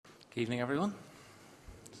Good evening, everyone.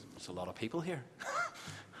 There's a lot of people here.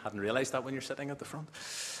 Hadn't realised that when you're sitting at the front.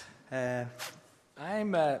 I'm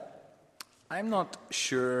not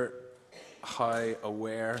sure how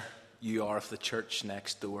aware you are of the church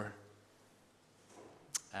next door,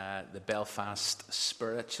 the Belfast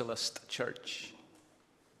Spiritualist Church.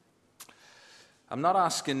 I'm not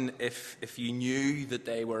asking if you knew that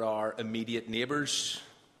they were our immediate neighbours.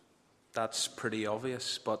 That's pretty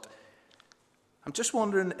obvious, but I'm just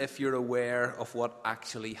wondering if you're aware of what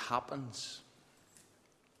actually happens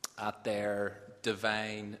at their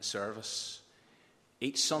divine service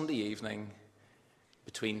each Sunday evening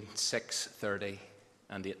between 6:30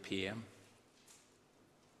 and 8 p.m.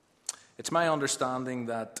 It's my understanding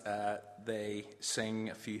that they sing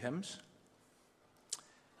a few hymns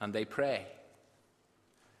and they pray.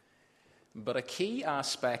 But a key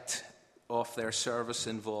aspect of their service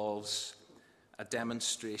involves a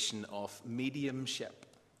demonstration of mediumship,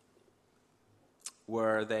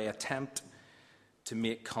 where they attempt to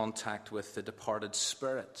make contact with the departed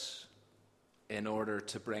spirits in order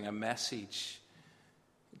to bring a message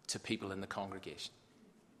to people in the congregation.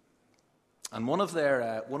 And one of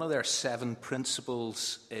their 7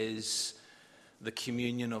 principles is the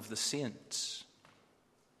communion of the saints,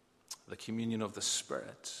 the communion of the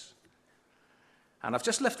spirits. And I've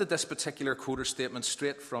just lifted this particular quoter statement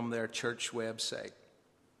straight from their church website. It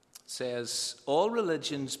says, "All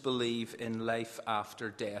religions believe in life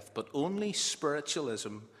after death, but only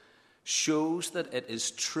spiritualism shows that it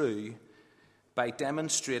is true by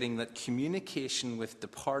demonstrating that communication with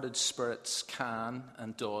departed spirits can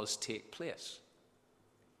and does take place.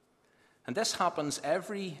 And this happens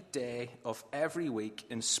every day of every week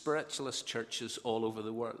in spiritualist churches all over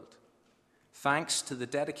the world, thanks to the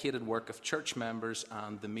dedicated work of church members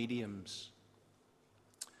and the mediums.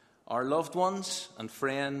 Our loved ones and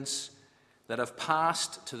friends that have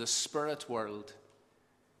passed to the spirit world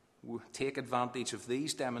will take advantage of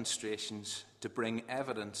these demonstrations to bring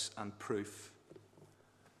evidence and proof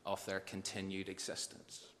of their continued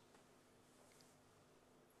existence."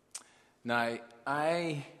 Now,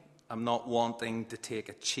 I am not wanting to take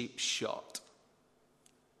a cheap shot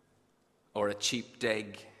or a cheap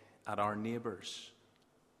dig at our neighbours.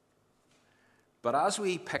 But as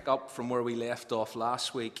we pick up from where we left off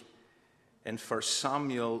last week in 1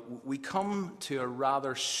 Samuel, we come to a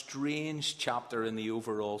rather strange chapter in the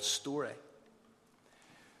overall story.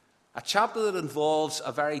 A chapter that involves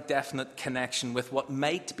a very definite connection with what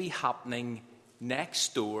might be happening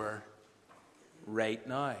next door right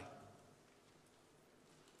now.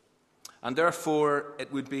 And therefore,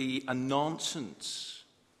 it would be a nonsense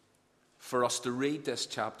for us to read this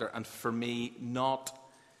chapter and for me not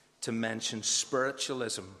to mention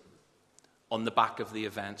spiritualism on the back of the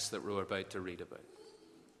events that we're about to read about.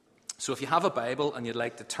 So if you have a Bible and you'd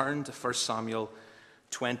like to turn to 1 Samuel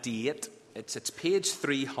 28, it's page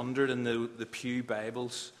 300 in the Pew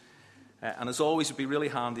Bibles. And as always, it'd be really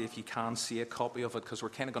handy if you can see a copy of it, because we're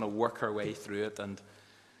kind of going to work our way through it and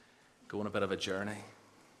go on a bit of a journey.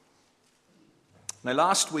 Now,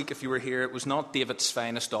 last week, if you were here, it was not David's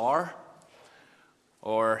finest hour,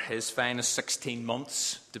 or his finest 16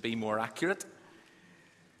 months, to be more accurate.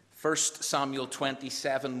 1 Samuel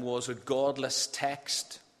 27 was a godless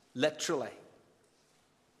text, literally.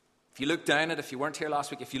 If you look down it, if you weren't here last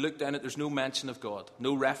week, if you look down it, there's no mention of God,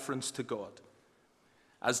 no reference to God,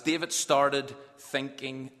 as David started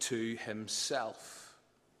thinking to himself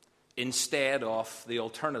instead of the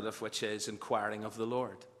alternative, which is inquiring of the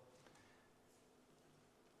Lord.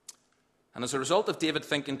 And as a result of David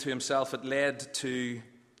thinking to himself, it led to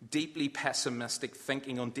deeply pessimistic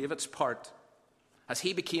thinking on David's part, as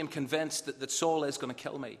he became convinced that Saul is going to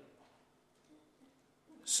kill me.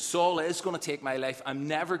 Saul is going to take my life. I'm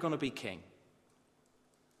never going to be king.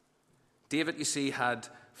 David, you see, had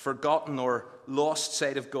forgotten or lost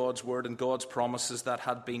sight of God's word and God's promises that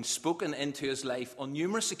had been spoken into his life on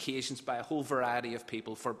numerous occasions by a whole variety of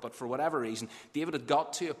people. But for whatever reason, David had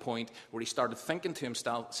got to a point where he started thinking to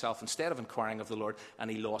himself instead of inquiring of the Lord, and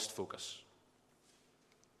he lost focus.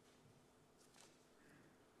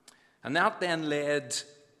 And that then led,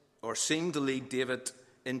 or seemed to lead, David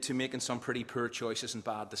into making some pretty poor choices and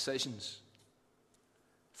bad decisions.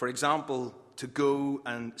 For example, to go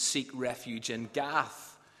and seek refuge in Gath,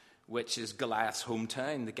 which is Goliath's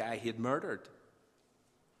hometown, the guy he had murdered.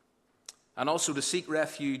 And also to seek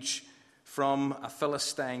refuge from a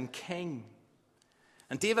Philistine king.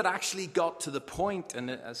 And David actually got to the point, and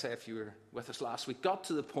I say if you were with us last week, got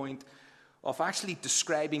to the point of actually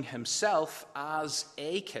describing himself as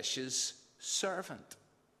Achish's servant.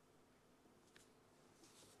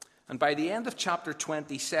 And by the end of chapter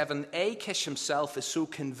 27, Achish himself is so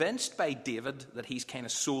convinced by David that he's kind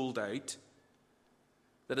of sold out,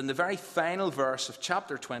 that in the very final verse of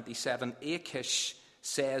chapter 27, Achish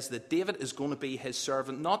says that David is going to be his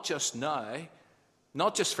servant not just now,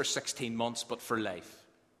 not just for 16 months, but for life.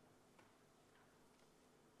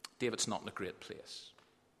 David's not in a great place.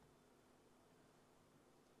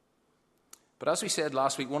 But as we said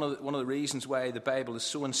last week, one of the reasons why the Bible is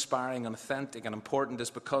so inspiring and authentic and important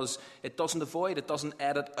is because it doesn't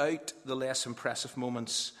edit out the less impressive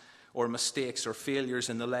moments or mistakes or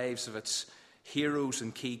failures in the lives of its heroes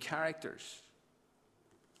and key characters.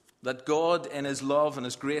 That God, in his love and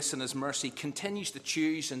his grace and his mercy, continues to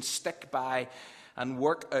choose and stick by and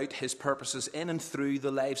work out his purposes in and through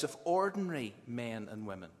the lives of ordinary men and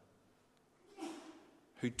women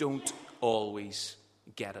who don't always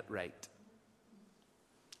get it right.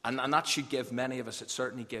 And that should give many of us, it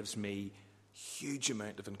certainly gives me, a huge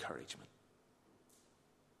amount of encouragement.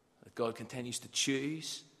 That God continues to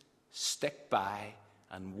choose, stick by,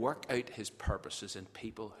 and work out his purposes in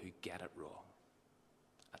people who get it wrong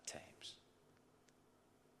at times.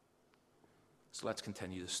 So let's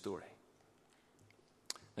continue the story.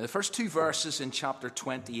 Now, the first two verses in chapter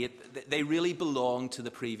 28, they really belong to the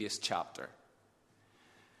previous chapter.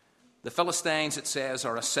 The Philistines, it says,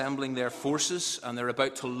 are assembling their forces and they're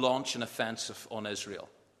about to launch an offensive on Israel.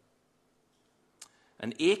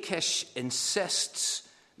 And Achish insists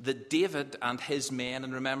that David and his men,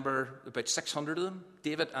 and remember about 600 of them,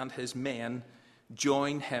 David and his men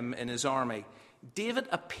join him in his army. David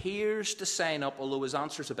appears to sign up, although his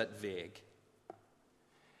answer's a bit vague.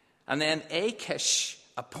 And then Achish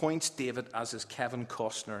appoints David as his Kevin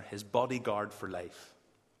Costner, his bodyguard for life.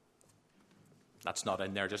 That's not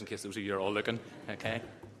in there, just in case those of you are all looking, okay?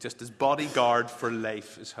 Just his bodyguard for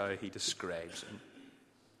life is how he describes him.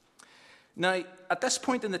 Now, at this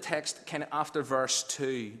point in the text, kind of after verse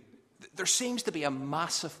 2, there seems to be a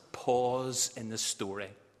massive pause in the story.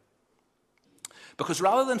 Because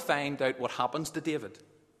rather than find out what happens to David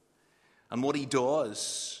and what he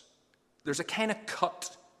does, there's a kind of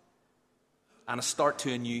cut and a start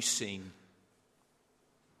to a new scene.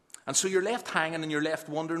 And so you're left hanging and you're left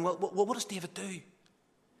wondering, well, what does David do?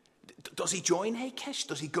 Does he join Achish?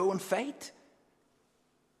 Does he go and fight?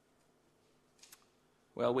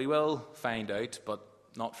 Well, we will find out, but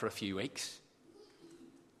not for a few weeks.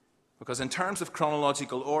 Because in terms of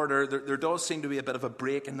chronological order, there does seem to be a bit of a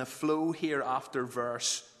break in the flow here after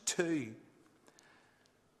verse 2.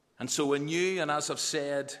 And so a new, and as I've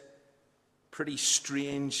said, pretty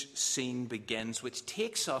strange scene begins, which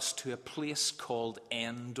takes us to a place called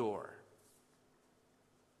Endor.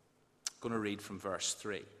 I'm going to read from verse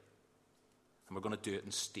 3, and we're going to do it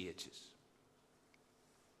in stages.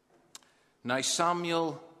 Now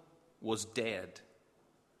Samuel was dead,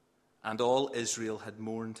 and all Israel had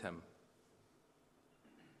mourned him.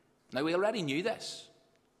 Now we already knew this.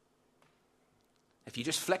 If you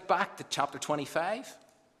just flick back to chapter 25,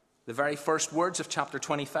 the very first words of chapter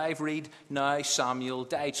 25 read, "Now Samuel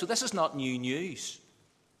died." So this is not new news.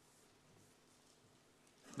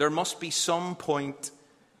 There must be some point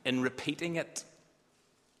in repeating it.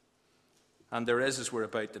 And there is, as we're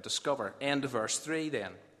about to discover. End of verse 3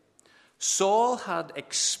 then. Saul had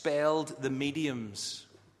expelled the mediums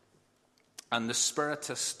and the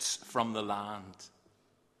spiritists from the land.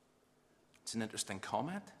 It's an interesting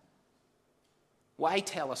comment. Why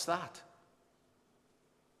tell us that?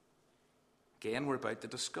 Again, we're about to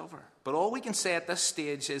discover. But all we can say at this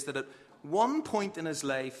stage is that at one point in his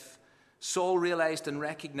life, Saul realized and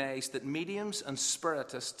recognized that mediums and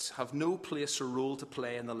spiritists have no place or role to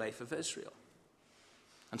play in the life of Israel.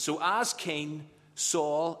 And so as king,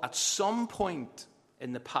 Saul, at some point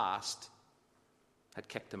in the past, had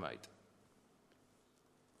kicked him out.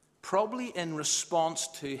 Probably in response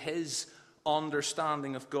to his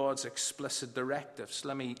understanding of God's explicit directives.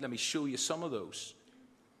 Let me show you some of those.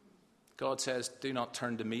 God says, do not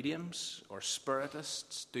turn to mediums or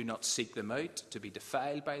spiritists. Do not seek them out to be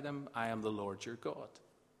defiled by them. I am the Lord your God.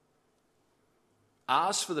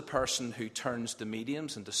 As for the person who turns to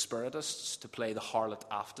mediums and to spiritists to play the harlot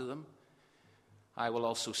after them, I will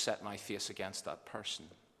also set my face against that person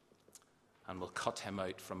and will cut him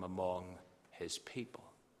out from among his people.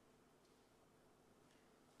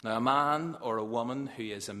 Now, a man or a woman who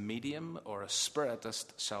is a medium or a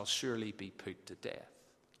spiritist shall surely be put to death.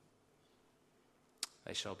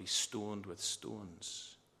 They shall be stoned with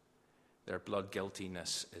stones. Their blood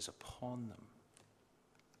guiltiness is upon them.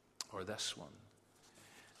 Or this one.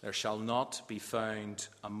 There shall not be found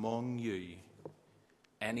among you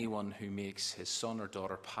anyone who makes his son or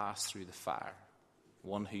daughter pass through the fire.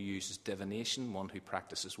 one who uses divination, one who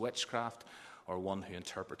practices witchcraft, or one who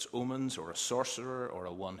interprets omens, or a sorcerer, or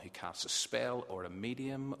a one who casts a spell, or a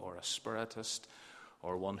medium, or a spiritist,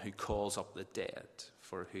 or one who calls up the dead.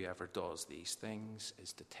 For whoever does these things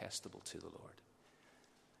is detestable to the Lord.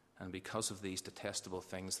 And because of these detestable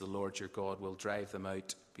things, the Lord your God will drive them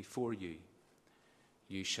out before you.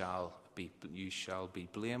 You shall be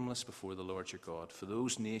blameless before the Lord your God. For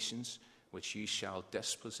those nations which you shall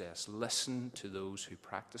dispossess, listen to those who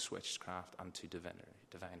practice witchcraft and to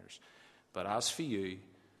diviners. But as for you,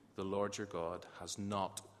 the Lord your God has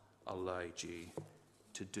not allowed you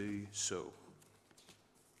to do so.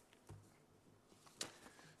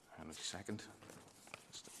 Hang on a second.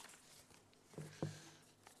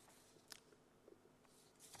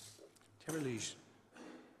 Do you ever lose?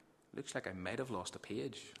 Looks like I might have lost a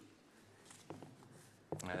page.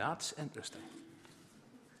 Now that's interesting.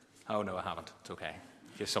 Oh no, I haven't. It's okay.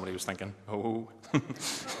 In case somebody was thinking, oh.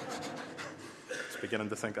 It's beginning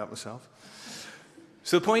to think that myself.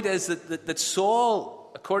 So the point is that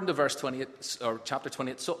Saul, according to verse 28, or chapter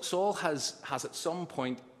 28, Saul has at some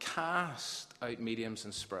point cast out mediums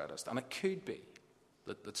and spiritists. And it could be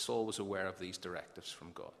that Saul was aware of these directives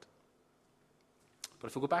from God. But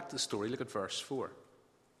if we go back to the story, look at verse 4. It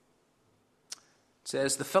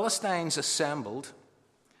says, the Philistines assembled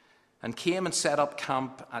and came and set up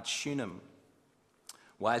camp at Shunem,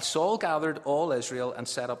 while Saul gathered all Israel and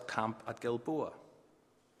set up camp at Gilboa.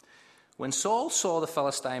 When Saul saw the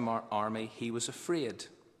Philistine army, he was afraid.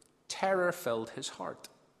 Terror filled his heart.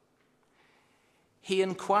 He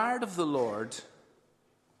inquired of the Lord,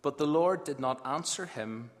 but the Lord did not answer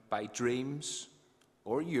him by dreams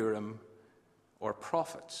or Urim or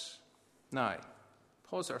prophets. Now,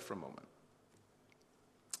 pause there for a moment.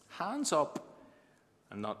 Hands up,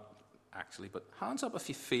 and not actually, but hands up if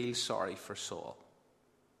you feel sorry for Saul.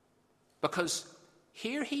 Because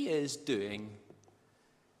here he is doing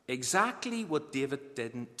exactly what David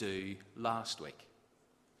didn't do last week.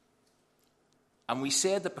 And we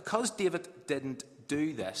said that because David didn't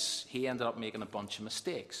do this, he ended up making a bunch of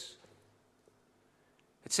mistakes.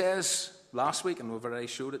 It says last week, and we've already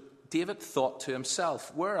showed it, David thought to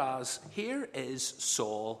himself, whereas here is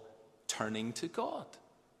Saul turning to God.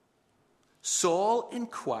 Saul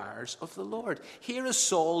inquires of the Lord. Here is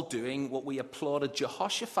Saul doing what we applauded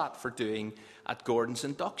Jehoshaphat for doing at Gordon's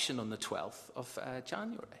induction on the 12th of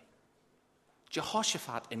January.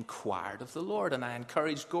 Jehoshaphat inquired of the Lord, and I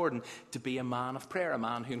encouraged Gordon to be a man of prayer, a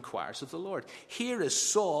man who inquires of the Lord. Here is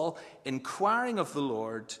Saul inquiring of the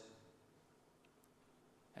Lord,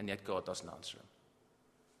 and yet God doesn't answer him.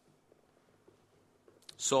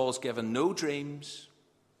 Saul's given no dreams.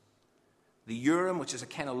 The Urim, which is a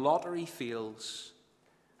kind of lottery, fails,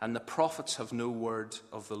 and the prophets have no word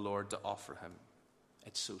of the Lord to offer him.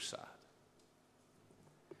 It's so sad.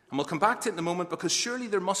 And we'll come back to it in a moment, because surely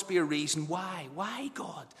there must be a reason why. Why,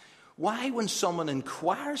 God? Why, when someone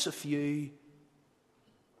inquires of you,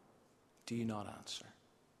 do you not answer?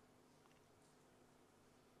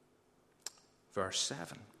 Verse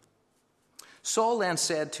 7. Saul then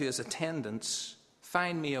said to his attendants,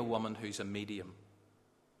 find me a woman who's a medium,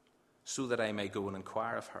 so that I may go and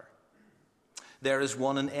inquire of her. There is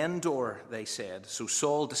one in Endor, they said. So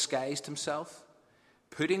Saul disguised himself,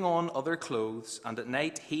 putting on other clothes, and at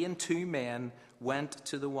night he and 2 men went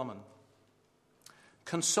to the woman.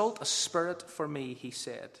 Consult a spirit for me, he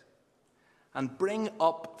said, and bring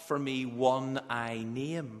up for me one I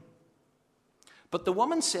name. But the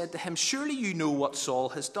woman said to him, surely you know what Saul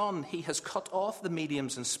has done. He has cut off the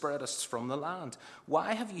mediums and spiritists from the land.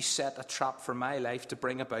 Why have you set a trap for my life to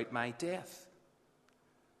bring about my death?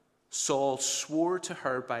 Saul swore to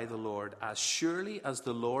her by the Lord, as surely as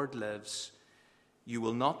the Lord lives, you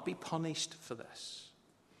will not be punished for this.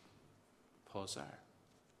 Pause there.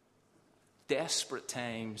 Desperate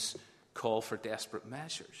times call for desperate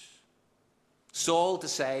measures. Saul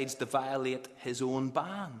decides to violate his own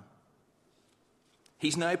ban.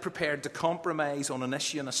 He's now prepared to compromise on an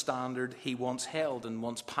issue and a standard he once held and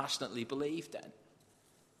once passionately believed in.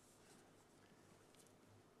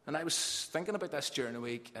 And I was thinking about this during the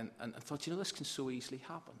week and thought, this can so easily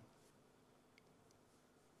happen.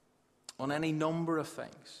 On any number of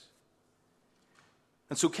things.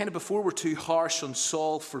 And so kind of before we're too harsh on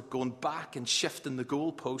Saul for going back and shifting the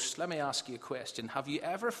goalposts, let me ask you a question. Have you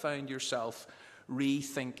ever found yourself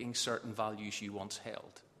rethinking certain values you once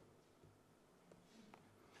held?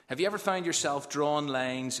 Have you ever found yourself drawing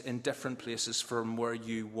lines in different places from where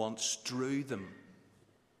you once drew them?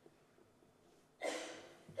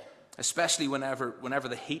 Especially whenever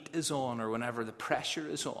the heat is on, or whenever the pressure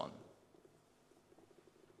is on.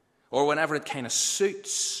 Or whenever it kind of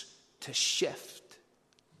suits to shift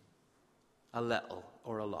a little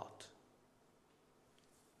or a lot.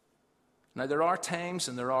 Now, there are times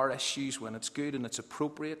and there are issues when it's good and it's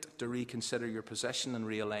appropriate to reconsider your position and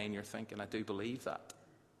realign your thinking. I do believe that.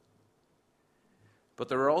 But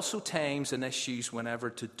there are also times and issues whenever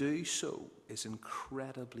to do so is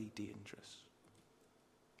incredibly dangerous.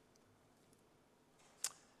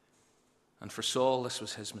 And for Saul, this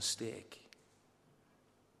was his mistake.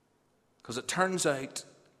 Because it turns out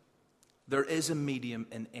there is a medium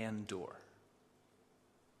in Endor.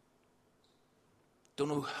 Don't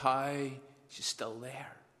know how she's still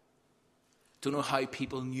there. Don't know how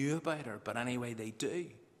people knew about her, but anyway, they do.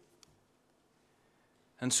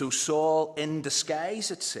 And so Saul, in disguise,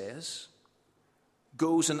 it says,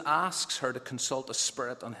 goes and asks her to consult a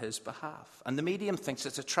spirit on his behalf. And the medium thinks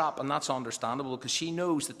it's a trap, and that's understandable because she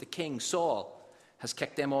knows that the king, Saul, has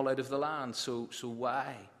kicked them all out of the land. So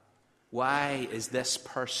why? Why is this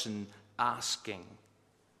person asking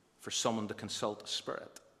for someone to consult a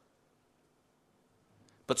spirit?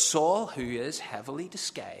 But Saul, who is heavily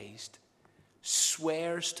disguised,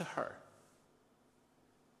 swears to her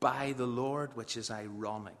by the Lord, which is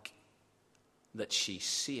ironic, that she's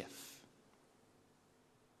safe.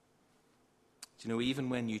 Do you know, even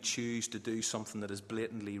when you choose to do something that is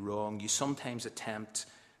blatantly wrong, you sometimes attempt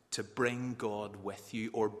to bring God with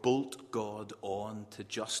you or bolt God on to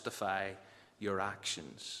justify your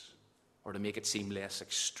actions or to make it seem less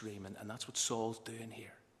extreme. And that's what Saul's doing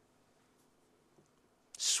here.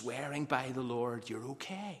 Swearing by the Lord, you're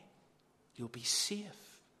okay. You'll be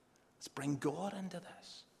safe. Let's bring God into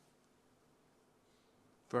this.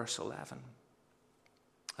 Verse 11.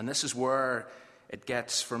 And this is where it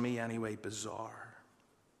gets, for me anyway, bizarre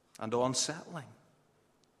and unsettling.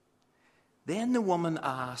 Then the woman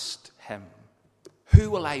asked him,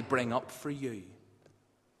 "Who will I bring up for you?"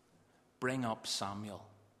 Bring up Samuel.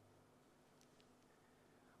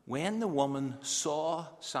 When the woman saw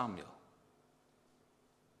Samuel,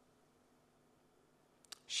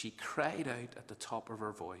 she cried out at the top of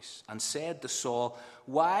her voice and said to Saul,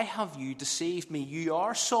 "Why have you deceived me? You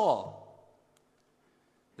are Saul."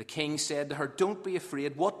 The king said to her, "Don't be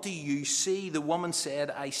afraid. What do you see?" The woman said,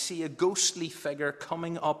 "I see a ghostly figure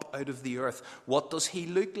coming up out of the earth." "What does he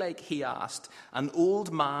look like?" he asked. "An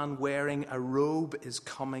old man wearing a robe is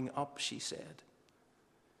coming up," she said.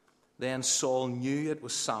 Then Saul knew it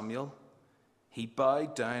was Samuel. He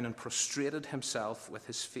bowed down and prostrated himself with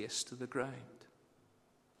his face to the ground.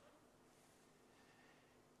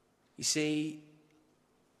 You see,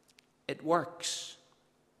 it works.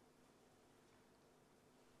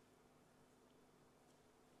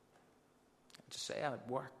 Just say it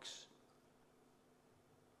works.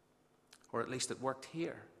 Or at least it worked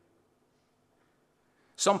here.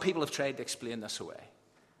 Some people have tried to explain this away.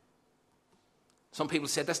 Some people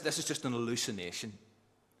said this is just an hallucination.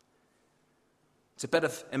 It's a bit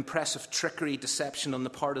of impressive trickery, deception on the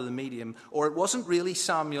part of the medium. Or it wasn't really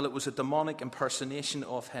Samuel, it was a demonic impersonation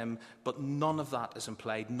of him. But none of that is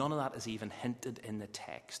implied. None of that is even hinted in the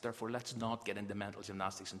text. Therefore, let's not get into mental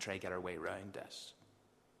gymnastics and try to get our way around this.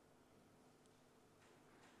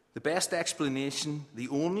 The best explanation, the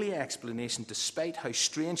only explanation, despite how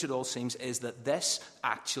strange it all seems, is that this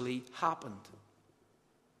actually happened.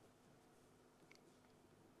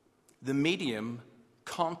 The medium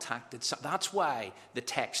contacted. That's why the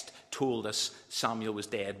text told us Samuel was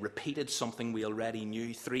dead, repeated something we already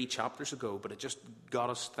knew 3 chapters ago, but it just got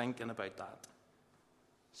us thinking about that.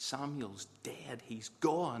 Samuel's dead. He's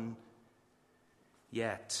gone.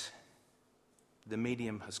 Yet, the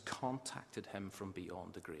medium has contacted him from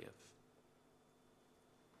beyond the grave.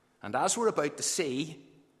 And as we're about to see,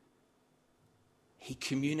 he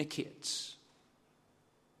communicates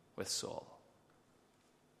with Saul.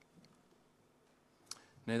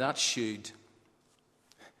 Now that should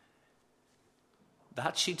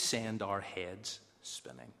send our heads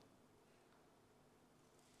spinning.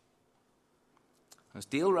 As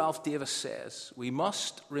Dale Ralph Davis says, we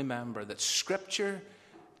must remember that Scripture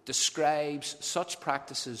describes such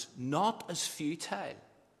practices not as futile,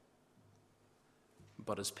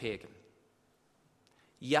 but as pagan.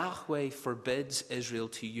 Yahweh forbids Israel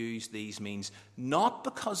to use these means, not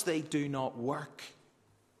because they do not work,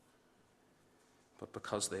 but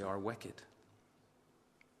because they are wicked.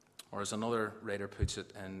 Or as another writer puts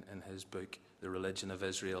it in his book, The Religion of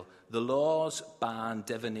Israel, the laws ban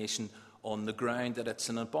divination on the ground that it's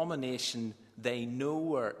an abomination. They know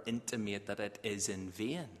or intimate that it is in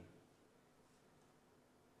vain.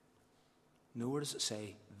 Nowhere does it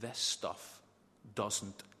say this stuff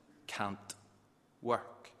can't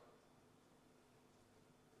work.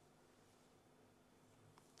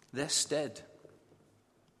 This did.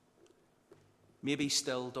 Maybe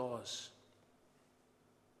still does.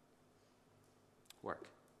 work.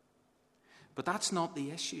 But that's not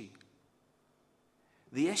the issue.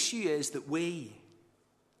 The issue is that we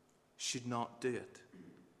should not do it.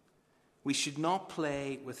 We should not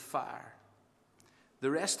play with fire.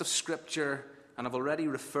 The rest of Scripture, and I've already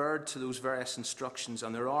referred to those various instructions,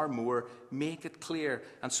 and there are more, make it clear.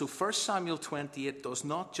 And so 1 Samuel 28 does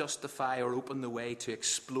not justify or open the way to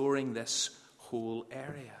exploring this whole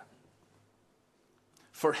area.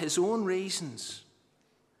 For his own reasons,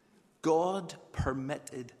 God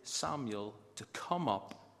permitted Samuel to come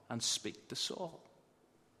up and speak to Saul.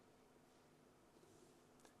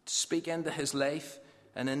 To speak into his life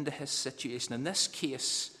and into his situation. In this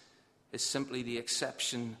case is simply the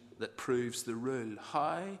exception that proves the rule.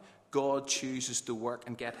 How God chooses to work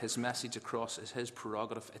and get his message across is his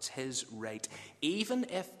prerogative. It's his right. Even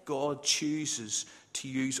if God chooses to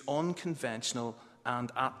use unconventional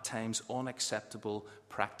and at times unacceptable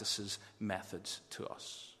practices, methods to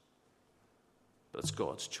us. But it's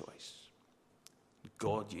God's choice.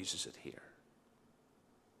 God uses it here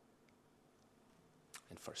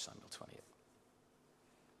in 1 Samuel 28.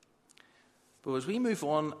 But as we move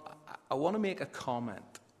on, I want to make a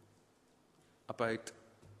comment about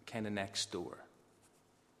kind of next door.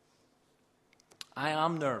 I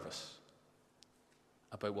am nervous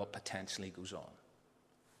about what potentially goes on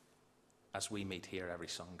as we meet here every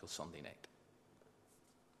single Sunday night.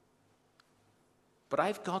 But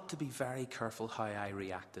I've got to be very careful how I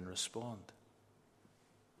react and respond.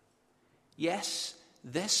 Yes,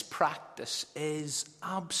 this practice is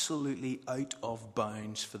absolutely out of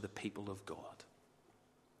bounds for the people of God.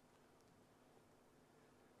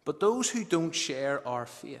 But those who don't share our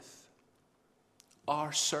faith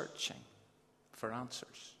are searching for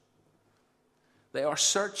answers. They are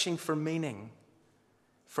searching for meaning,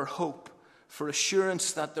 for hope, for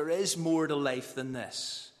assurance that there is more to life than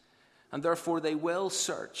this. And therefore they will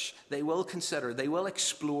search, they will consider, they will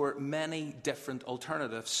explore many different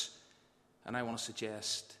alternatives. And I want to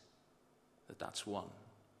suggest that that's one.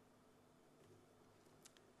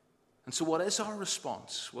 And so what is our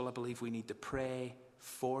response? Well, I believe we need to pray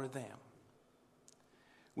for them.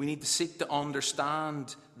 We need to seek to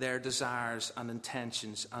understand their desires and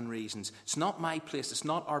intentions and reasons. It's not my place, it's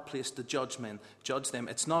not our place to judge them.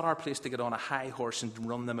 It's not our place to get on a high horse and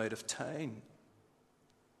run them out of town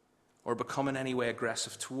or become in any way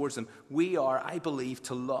aggressive towards them. We are, I believe,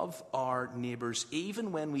 to love our neighbours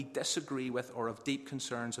even when we disagree with or have deep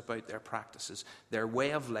concerns about their practices, their way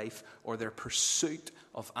of life, or their pursuit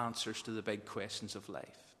of answers to the big questions of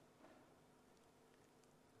life.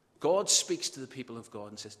 God speaks to the people of God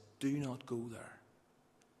and says, do not go there.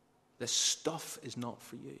 This stuff is not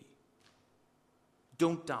for you.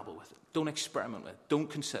 Don't dabble with it. Don't experiment with it. Don't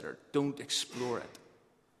consider it. Don't explore it.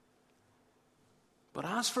 But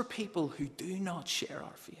as for people who do not share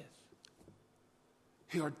our faith,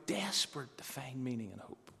 who are desperate to find meaning and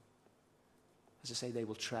hope, as I say, they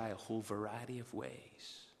will try a whole variety of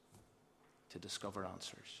ways to discover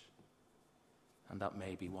answers. And that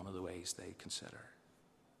may be one of the ways they consider.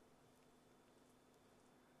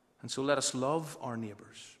 And so let us love our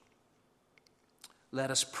neighbours.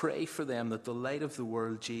 Let us pray for them that the light of the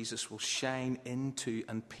world, Jesus, will shine into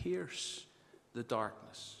and pierce the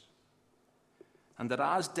darkness. And that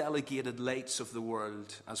as delegated lights of the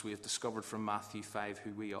world, as we have discovered from Matthew 5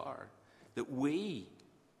 who we are, that we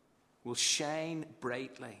will shine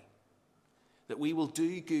brightly, that we will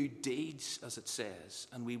do good deeds, as it says,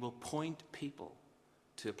 and we will point people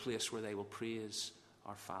to a place where they will praise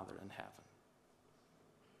our Father in heaven.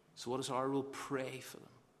 So what is our role? Pray for them.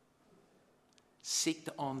 Seek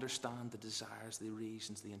to understand the desires, the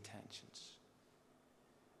reasons, the intentions.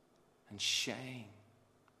 And shine.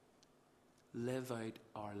 Live out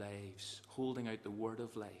our lives, holding out the word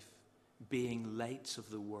of life, being lights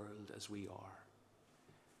of the world as we are,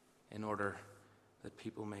 in order that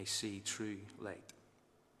people may see true light.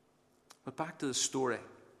 But back to the story.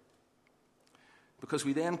 Because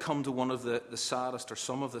we then come to one of the saddest, or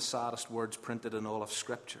some of the saddest words printed in all of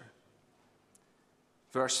Scripture.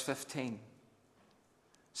 Verse 15.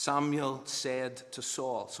 Samuel said to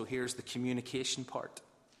Saul, so here's the communication part.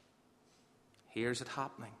 Here's it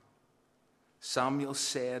happening. Samuel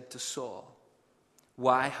said to Saul,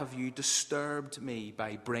 why have you disturbed me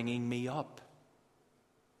by bringing me up?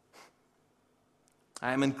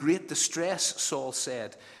 I am in great distress, Saul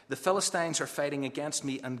said. The Philistines are fighting against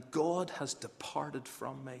me, and God has departed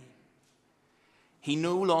from me. He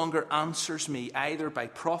no longer answers me, either by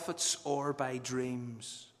prophets or by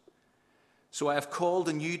dreams. So I have called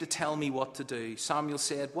on you to tell me what to do. Samuel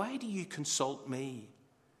said, why do you consult me,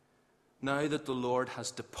 now that the Lord has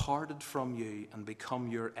departed from you and become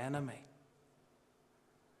your enemy?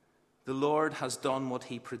 The Lord has done what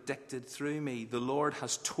he predicted through me. The Lord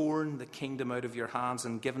has torn the kingdom out of your hands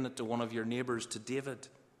and given it to one of your neighbors, to David.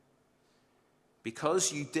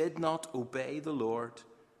 Because you did not obey the Lord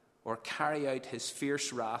or carry out his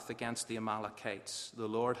fierce wrath against the Amalekites, the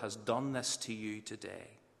Lord has done this to you today.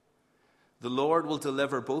 The Lord will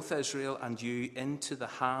deliver both Israel and you into the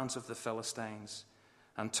hands of the Philistines,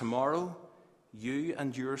 and tomorrow you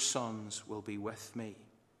and your sons will be with me.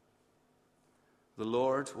 The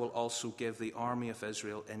Lord will also give the army of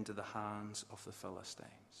Israel into the hands of the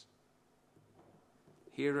Philistines.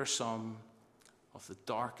 Here are some of the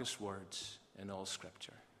darkest words in all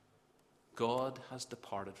Scripture. God has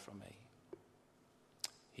departed from me.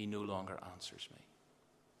 He no longer answers me.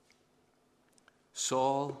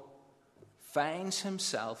 Saul finds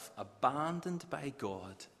himself abandoned by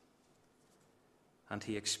God, and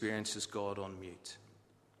he experiences God on mute.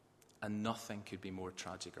 And nothing could be more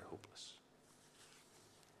tragic or hopeless.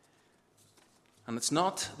 And it's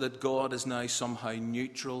not that God is now somehow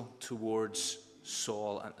neutral towards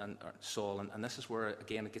Saul, and this is where,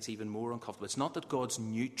 again, it gets even more uncomfortable. It's not that God's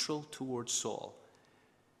neutral towards Saul.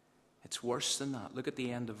 It's worse than that. Look at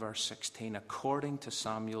the end of verse 16. According to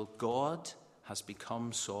Samuel, God has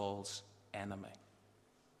become Saul's enemy.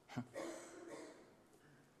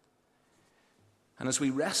 And as we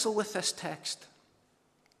wrestle with this text,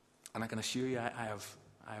 and I can assure you I have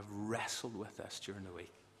wrestled with this during the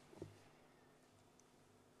week.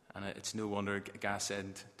 And it's no wonder a guy said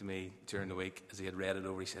to me during the week, as he had read it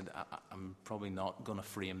over, he said, I'm probably not going to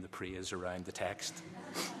frame the praise around the text,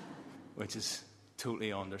 which is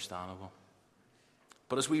totally understandable.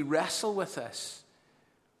 But as we wrestle with this,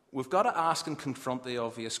 we've got to ask and confront the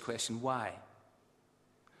obvious question, why?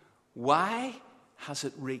 Why has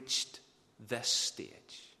it reached this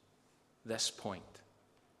stage, this point,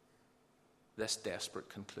 this desperate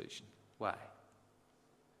conclusion? Why?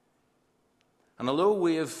 And although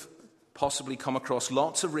we have possibly come across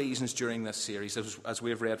lots of reasons during this series, as we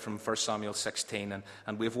have read from 1 Samuel 16,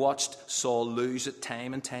 and we've watched Saul lose it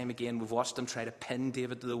time and time again. We've watched him try to pin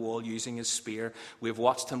David to the wall using his spear. We've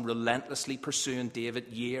watched him relentlessly pursuing David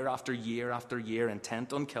year after year after year,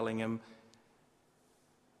 intent on killing him.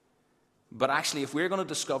 But actually, if we're going to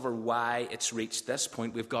discover why it's reached this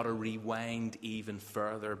point, we've got to rewind even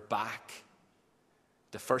further back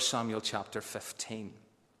to 1 Samuel chapter 15.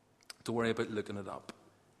 Don't worry about looking it up.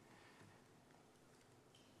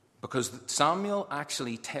 Because Samuel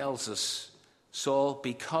actually tells us, Saul,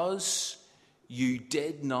 because you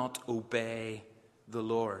did not obey the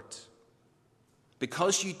Lord,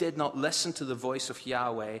 because you did not listen to the voice of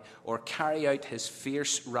Yahweh or carry out his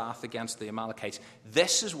fierce wrath against the Amalekites,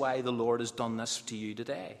 this is why the Lord has done this to you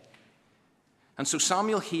today. And so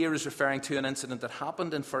Samuel here is referring to an incident that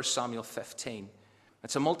happened in 1 Samuel 15.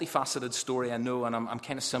 It's a multifaceted story, I know, and I'm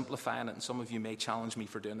kind of simplifying it, and some of you may challenge me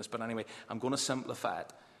for doing this, but anyway, I'm going to simplify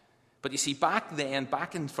it. But you see, back in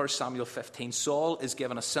 1 Samuel 15, Saul is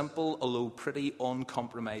given a simple, although pretty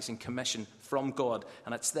uncompromising commission from God,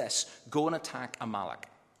 and it's this: go and attack Amalek.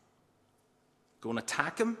 Go and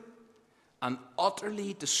attack him and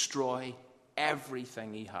utterly destroy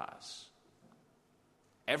everything he has.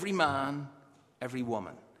 Every man, every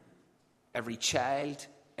woman, every child,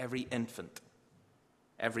 every infant,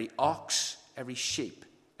 every ox, every sheep,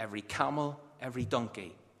 every camel, every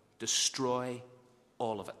donkey. Destroy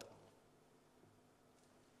all of it.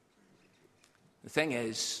 The thing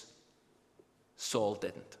is, Saul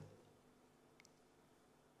didn't.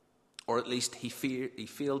 Or at least he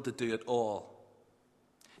failed to do it all.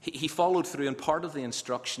 He followed through in part of the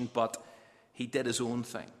instruction, but he did his own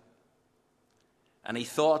thing. And he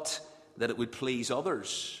thought that it would please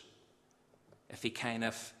others if he kind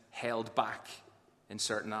of held back in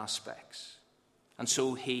certain aspects. And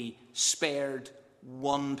so he spared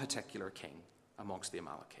one particular king amongst the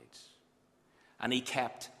Amalekites. And he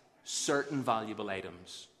kept certain valuable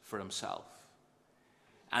items for himself.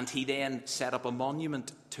 And he then set up a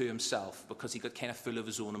monument to himself because he got kind of full of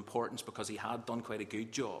his own importance, because he had done quite a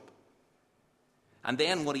good job. And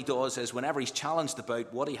then what he does is, whenever he's challenged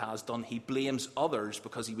about what he has done, he blames others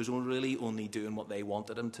because he was really only doing what they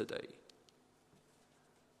wanted him to do.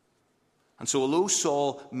 And so although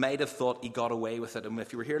Saul might have thought he got away with it, and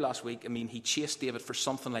if you were here last week, I mean, he chased David for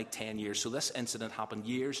something like 10 years. So this incident happened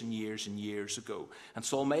years and years and years ago. And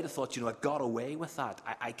Saul might have thought, I got away with that.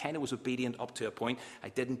 I kind of was obedient up to a point. I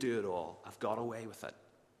didn't do it all. I've got away with it.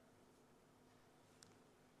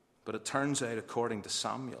 But it turns out, according to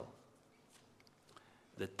Samuel,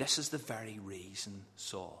 that this is the very reason,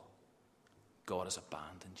 Saul, God has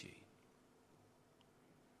abandoned you.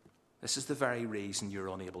 This is the very reason you're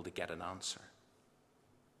unable to get an answer.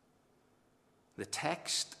 The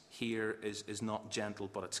text here is not gentle,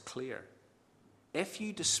 but it's clear. If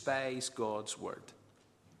you despise God's word,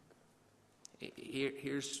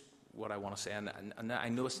 here's what I want to say, and I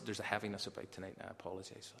know there's a heaviness about tonight, and I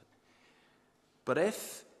apologize for that. But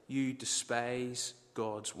if you despise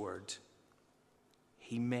God's word,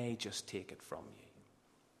 he may just take it from you.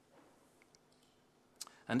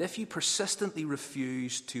 And if you persistently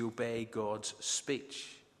refuse to obey God's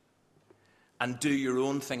speech and do your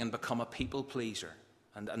own thing and become a people pleaser,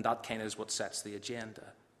 and that kind of is what sets the agenda,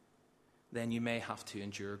 then you may have to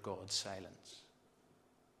endure God's silence.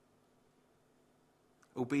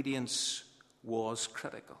 Obedience was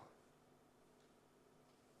critical.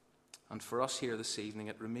 And for us here this evening,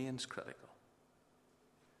 it remains critical.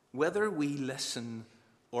 Whether we listen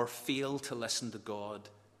or fail to listen to God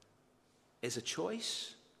is a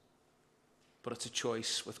choice, but it's a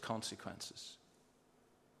choice with consequences.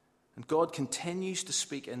 And God continues to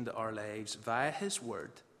speak into our lives via his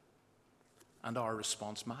word, and our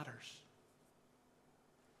response matters.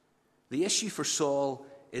 The issue for Saul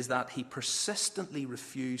is that he persistently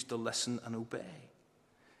refused to listen and obey.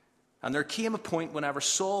 And there came a point whenever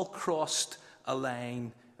Saul crossed a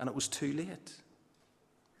line and it was too late.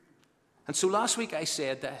 And so last week I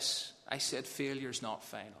said this. I said failure's not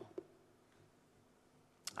final.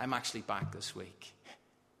 I'm actually back this week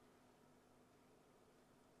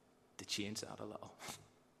to change that a little.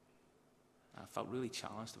 I felt really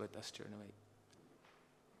challenged about this during the week.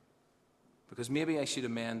 Because maybe I should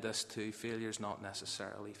amend this to failure's not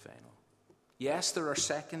necessarily final. Yes, there are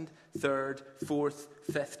second, third, fourth,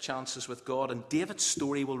 fifth chances with God, and David's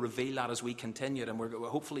story will reveal that as we continue, and we're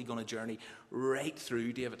hopefully going to journey right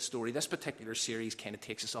through David's story. This particular series kind of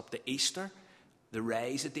takes us up to Easter, the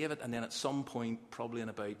rise of David, and then at some point, probably in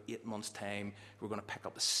about 8 months' time, we're going to pick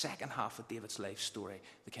up the second half of David's life story,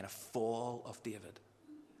 the kind of fall of David.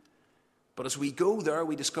 But as we go there,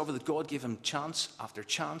 we discover that God gave him chance after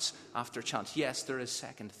chance after chance. Yes, there is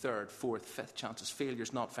second, third, fourth, fifth chances.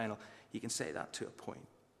 Failure's not final. You can say that to a point.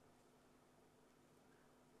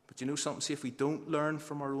 But you know something? See, if we don't learn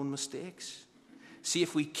from our own mistakes, see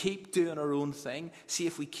if we keep doing our own thing, see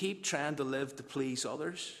if we keep trying to live to please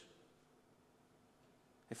others,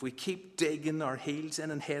 if we keep digging our heels in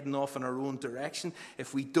and heading off in our own direction,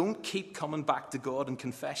 if we don't keep coming back to God in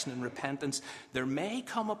confession and repentance, there may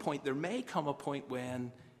come a point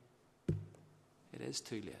when it is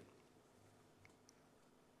too late.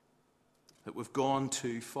 That we've gone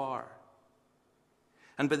too far.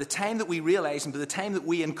 And by the time that we realize, and by the time that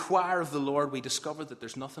we inquire of the Lord, we discover that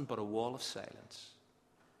there's nothing but a wall of silence.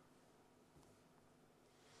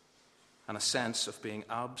 And a sense of being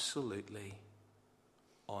absolutely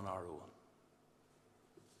on our own.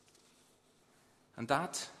 And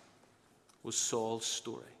that was Saul's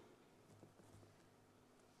story.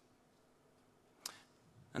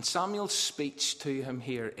 And Samuel's speech to him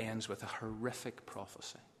here ends with a horrific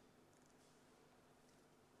prophecy.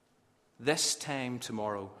 This time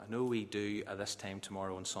tomorrow, I know we do at this time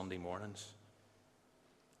tomorrow on Sunday mornings.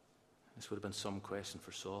 This would have been some question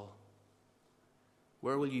for Saul.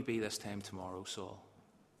 Where will you be this time tomorrow, Saul?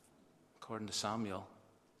 According to Samuel,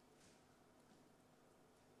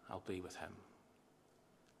 I'll be with him.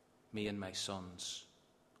 Me and my sons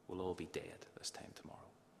will all be dead this time tomorrow.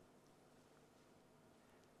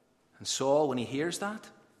 And Saul, when he hears that,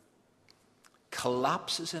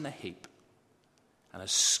 collapses in a heap and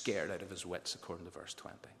is scared out of his wits, according to verse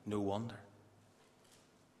 20. No wonder.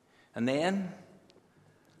 And then,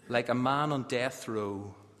 like a man on death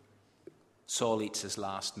row, Saul eats his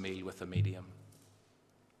last meal with a medium.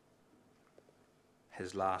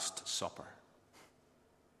 His last supper.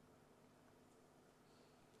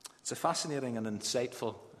 It's a fascinating and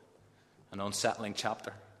insightful and unsettling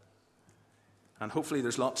chapter. And hopefully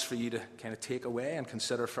there's lots for you to kind of take away and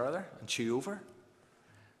consider further and chew over.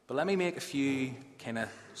 But let me make a few kind of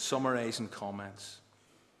summarizing comments.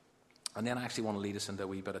 And then I actually want to lead us into a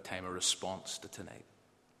wee bit of time of response to tonight.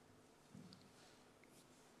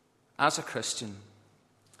 As a Christian,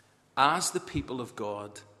 as the people of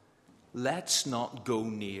God, let's not go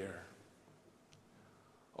near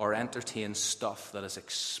or entertain stuff that is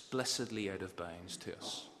explicitly out of bounds to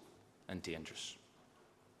us and dangerous.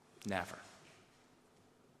 Never.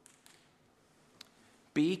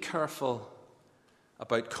 Be careful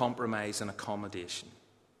about compromise and accommodation.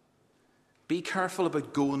 Be careful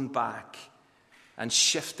about going back and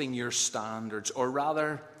shifting your standards, or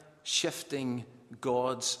rather, shifting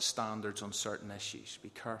God's standards on certain issues. Be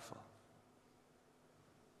careful.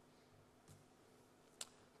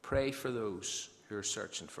 Pray for those who are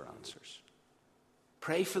searching for answers.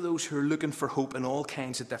 Pray for those who are looking for hope in all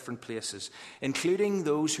kinds of different places, including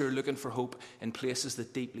those who are looking for hope in places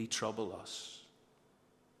that deeply trouble us.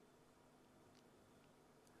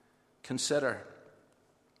 Consider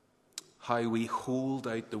how we hold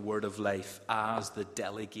out the word of life as the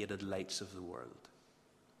delegated lights of the world.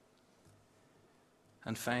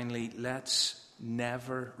 And finally, let's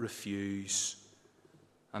never refuse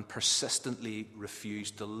and persistently refuse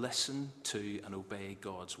to listen to and obey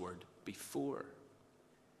God's word before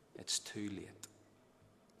it's too late.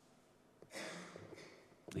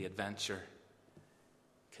 The adventure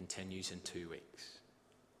continues in 2 weeks.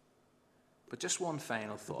 But just one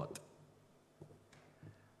final thought.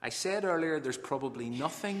 I said earlier there's probably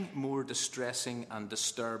nothing more distressing and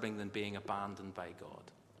disturbing than being abandoned by God.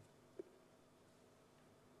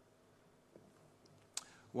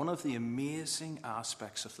 One of the amazing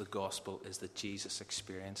aspects of the gospel is that Jesus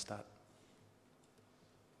experienced that.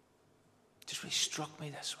 It just really struck me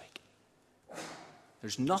this week.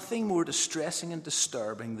 There's nothing more distressing and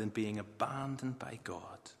disturbing than being abandoned by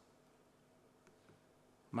God.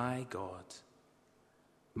 My God,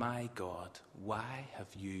 why have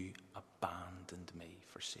you abandoned me,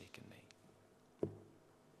 forsaken me?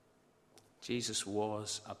 Jesus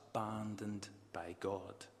was abandoned by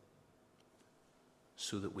God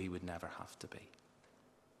so that we would never have to be.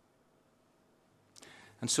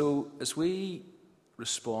 And so, as we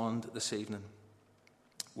respond this evening,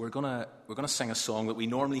 we're gonna sing a song that we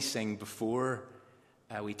normally sing before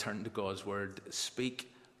we turn to God's word.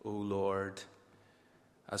 Speak, O Lord,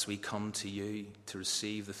 as we come to you to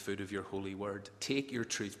receive the food of your holy word. Take your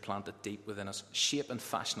truth, plant it deep within us, shape and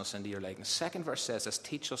fashion us into your likeness. Second verse says this: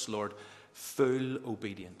 teach us, Lord, full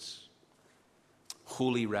obedience,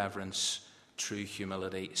 holy reverence, true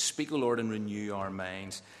humility. Speak, O Lord, and renew our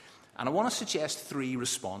minds. And I want to suggest 3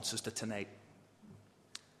 responses to tonight.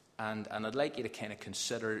 And I'd like you to kind of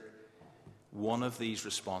consider one of these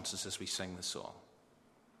responses as we sing the song.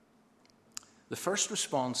 The first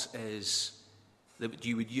response is that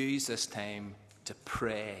you would use this time to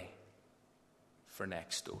pray for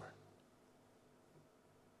next door.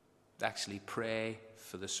 Actually, pray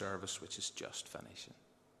for the service which is just finishing.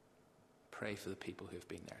 Pray for the people who have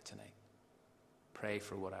been there tonight. Pray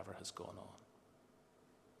for whatever has gone on.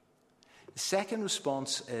 The second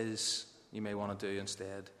response is, you may want to do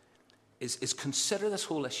instead, is consider this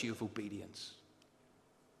whole issue of obedience,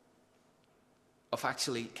 of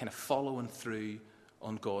actually kind of following through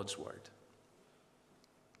on God's word.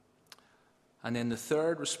 And then the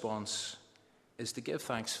third response is to give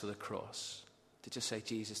thanks for the cross, to just say,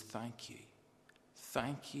 Jesus, thank you.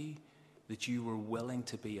 Thank you that you were willing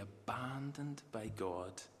to be abandoned by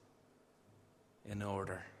God in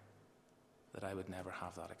order that I would never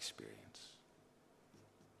have that experience.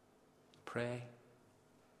 Pray.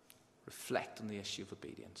 Reflect on the issue of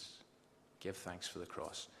obedience. Give thanks for the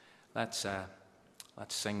cross. Let's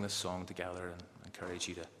sing this song together and encourage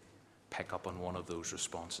you to pick up on one of those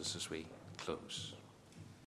responses as we close.